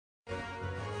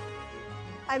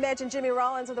I imagine Jimmy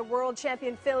Rollins of the world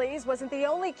champion Phillies wasn't the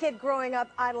only kid growing up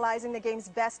idolizing the game's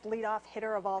best leadoff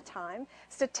hitter of all time.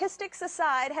 Statistics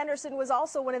aside, Henderson was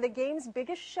also one of the game's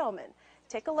biggest showmen.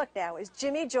 Take a look now as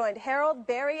Jimmy joined Harold,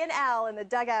 Barry, and Al in the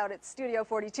dugout at Studio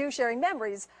 42, sharing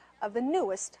memories of the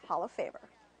newest Hall of Famer.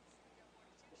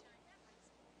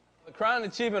 The crowning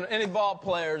achievement of any ball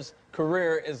player's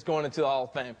career is going into the Hall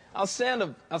of Fame. Outside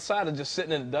of just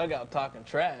sitting in the dugout talking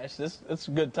trash, it's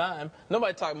a good time.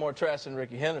 Nobody talked more trash than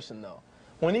Rickey Henderson, though.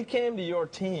 When he came to your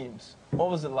teams, what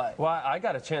was it like? Well, I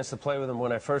got a chance to play with him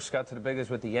when I first got to the big leagues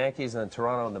with the Yankees and then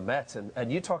Toronto and the Mets.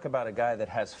 And you talk about a guy that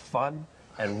has fun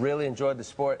and really enjoyed the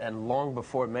sport, and long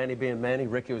before Manny being Manny,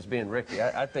 Rickey was being Rickey.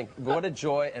 I think what a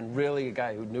joy, and really a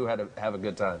guy who knew how to have a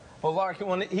good time. Well, Larkin,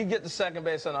 when he'd get to second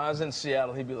base, and I was in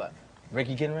Seattle, he'd be like,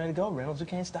 Rickey getting ready to go. Reynolds, you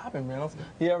can't stop him, Reynolds.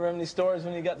 You ever have any stories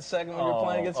when you got to second when you were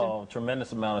playing against him? Oh,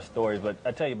 tremendous amount of stories. But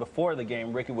I tell you, before the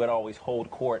game, Rickey would always hold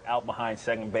court out behind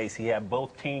second base. He had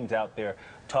both teams out there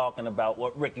talking about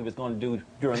what Rickey was going to do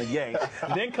during the game.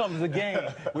 Then comes the game.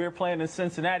 We were playing in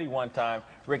Cincinnati one time.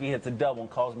 Rickey hits a double and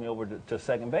calls me over to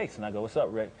second base. And I go, what's up,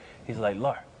 Rick? He's like,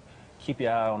 Lark, keep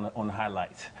your eye on the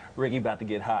highlights. Rickey about to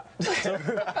get hot. So,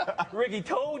 Rickey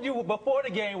told you before the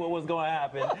game what was going to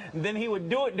happen. And then he would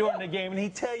do it during the game, and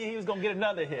he'd tell you he was going to get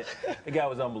another hit. The guy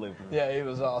was unbelievable. Yeah, he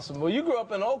was awesome. Well, you grew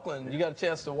up in Oakland. You got a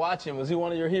chance to watch him. Was he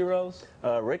one of your heroes?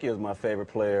 Rickey was my favorite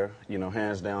player, you know,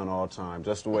 hands down all time.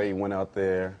 Just the way he went out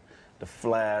there, the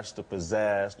flash, the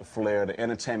pizzazz, the flair, the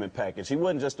entertainment package. He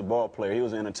wasn't just a ball player, he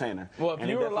was an entertainer. Well, if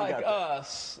you were like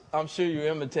us, I'm sure you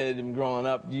imitated him growing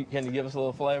up. Can you give us a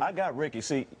little flavor? I got Rickey.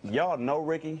 See, y'all know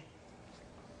Rickey,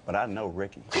 but I know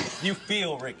Rickey. You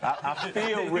feel Rickey. I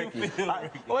feel Rickey.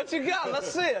 What you got?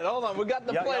 Let's see it. Hold on, we got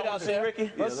the plate out there.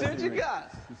 Rickey? Let's see what you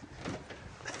got.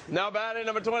 Now batting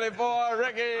number 24,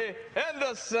 Rickey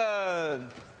Henderson.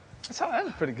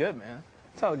 That's pretty good, man.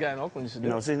 That's how the guy in Oakland used to do.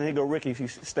 You know, see, there go Rickey. If you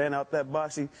stand out that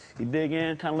box, he dig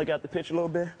in, kind of look out the pitch a little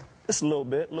bit. Just a little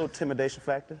bit, a little intimidation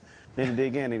factor. Then he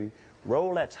dig in and he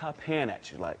roll that top hand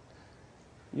at you like,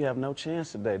 you have no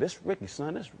chance today. This Rickey,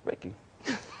 son, this Rickey.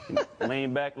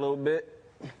 Lean back a little bit,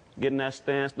 get in that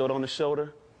stance, throw it on the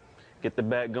shoulder, get the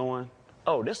bat going.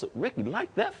 Oh, Rickey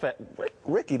like that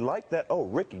Rickey like that. Oh,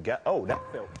 Rickey got, that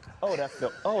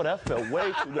felt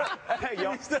way too good. Hey,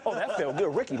 y'all, that felt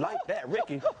good. Rickey like that,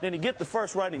 Rickey. Then he get the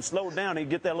first right, and he slow down, and he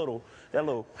get that little,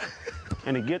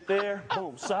 and he get there,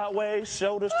 boom, sideways,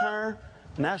 shoulders turn,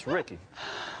 and that's Rickey.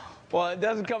 Well, it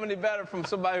doesn't come any better from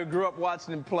somebody who grew up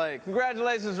watching him play.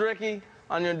 Congratulations, Rickey,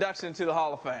 on your induction to the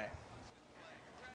Hall of Fame.